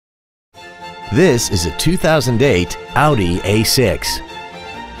This is a 2008 Audi A6.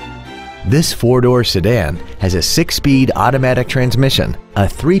 This four-door sedan has a 6-speed automatic transmission, a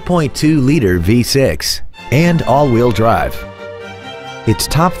 3.2-liter V6, and all-wheel drive. Its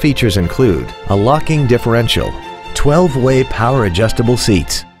top features include a locking differential, 12-way power adjustable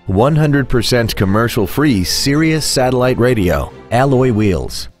seats, 100% commercial-free Sirius satellite radio, alloy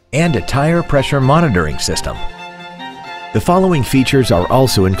wheels, and a tire pressure monitoring system. The following features are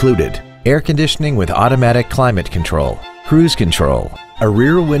also included: air conditioning with automatic climate control, cruise control, a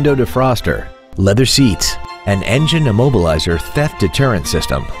rear window defroster, leather seats, an engine immobilizer theft deterrent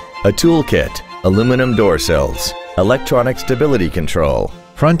system, a toolkit, aluminum door sills, electronic stability control,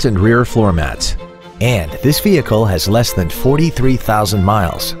 front and rear floor mats, and this vehicle has less than 43,000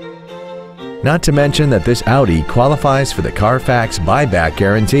 miles. Not to mention that this Audi qualifies for the Carfax buyback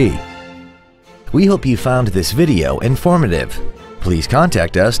guarantee. We hope you found this video informative. Please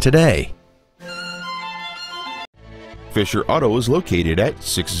contact us today. Fisher Auto is located at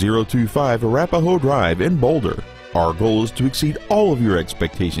 6025 Arapahoe Drive in Boulder. Our goal is to exceed all of your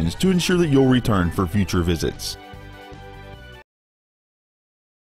expectations to ensure that you'll return for future visits.